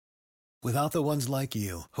Without the ones like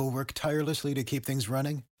you, who work tirelessly to keep things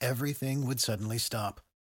running, everything would suddenly stop.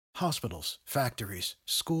 Hospitals, factories,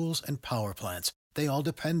 schools, and power plants, they all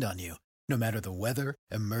depend on you. No matter the weather,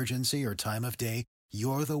 emergency, or time of day,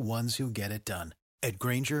 you're the ones who get it done. At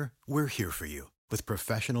Grainger, we're here for you with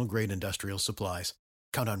professional-grade industrial supplies.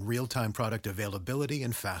 Count on real-time product availability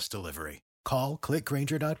and fast delivery. Call, click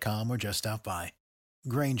Grainger.com, or just stop by.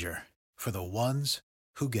 Grainger, for the ones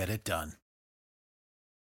who get it done.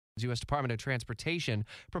 U.S. Department of Transportation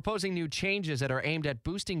proposing new changes that are aimed at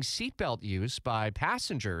boosting seatbelt use by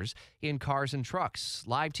passengers in cars and trucks.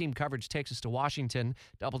 Live team coverage takes us to Washington.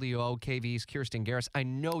 WOKV's Kirstin Garriss. I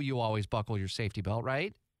know you always buckle your safety belt,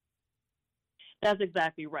 right? That's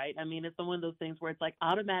exactly right. I mean, it's one of those things where it's like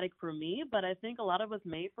automatic for me, but I think a lot of us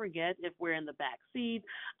may forget if we're in the back seat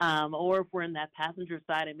or if we're in that passenger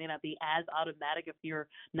side. It may not be as automatic if you're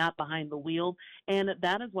not behind the wheel. And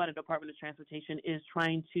that is why the Department of Transportation is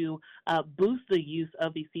trying to boost the use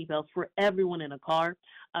of these seatbelts for everyone in a car.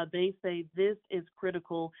 They say this is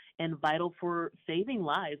critical and vital for saving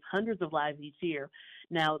lives, hundreds of lives each year.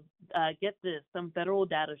 Now, get this, some federal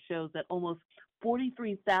data shows that almost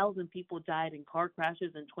 43,000 people died in car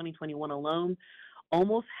crashes in 2021 alone.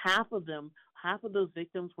 Almost half of those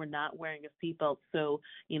victims were not wearing a seatbelt. So,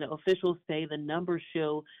 officials say the numbers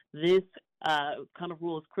show this kind of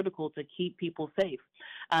rule is critical to keep people safe.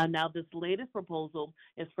 Now, this latest proposal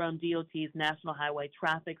is from DOT's National Highway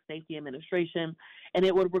Traffic Safety Administration, and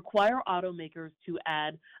it would require automakers to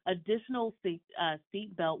add additional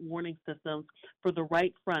seatbelt warning systems for the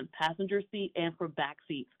right front passenger seat and for back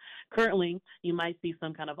seats. Currently, you might see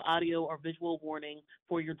some kind of audio or visual warning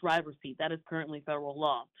for your driver's seat. That is currently federal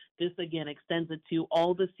law. This, again, extends it to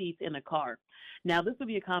all the seats in a car. Now, this would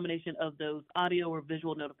be a combination of those audio or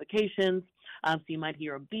visual notifications. So you might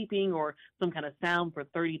hear a beeping or some kind of sound for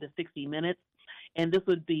 30 to 60 minutes. And this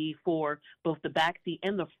would be for both the back seat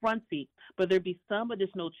and the front seat. But there'd be some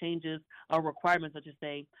additional changes or requirements, such as,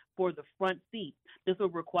 say, for the front seat. This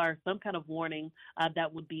would require some kind of warning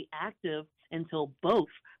that would be active until both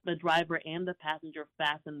the driver and the passenger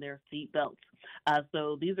fasten their seat belts.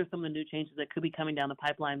 So these are some of the new changes that could be coming down the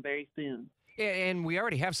pipeline very soon. And we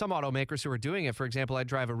already have some automakers who are doing it. For example, I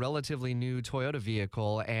drive a relatively new Toyota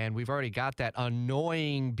vehicle, and we've already got that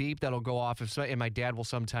annoying beep that'll go off. And my dad will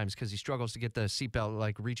sometimes, because he struggles to get the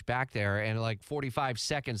seatbelt, reach back there. And 45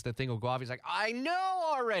 seconds, the thing will go off. He's like, I know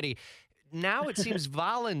already. Now it seems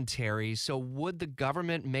voluntary. So would the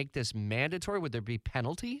government make this mandatory? Would there be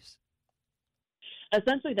penalties?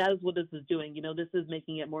 Essentially, that is what this is doing. This is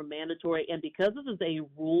making it more mandatory. And because this is a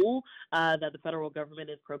rule that the federal government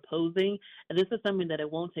is proposing, this is something that it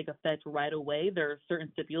won't take effect right away. There are certain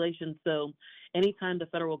stipulations. So anytime the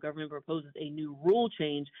federal government proposes a new rule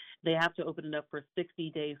change, they have to open it up for 60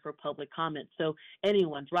 days for public comment. So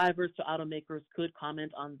anyone, drivers to automakers, could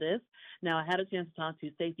comment on this. Now, I had a chance to talk to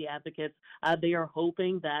safety advocates. They are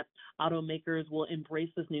hoping that automakers will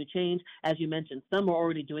embrace this new change. As you mentioned, some are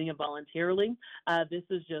already doing it voluntarily. This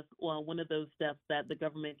is just one of those steps that the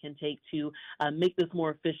government can take to make this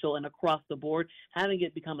more official and across the board, having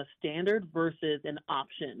it become a standard versus an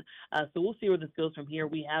option. So we'll see where this goes from here.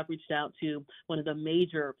 We have reached out to one of the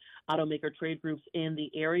major automaker trade groups in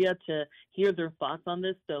the area to hear their thoughts on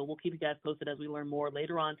this. So we'll keep you guys posted as we learn more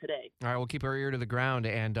later on today. All right, we'll keep our ear to the ground.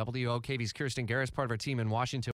 And WOKV's Kirstin Garriss, part of our team in Washington.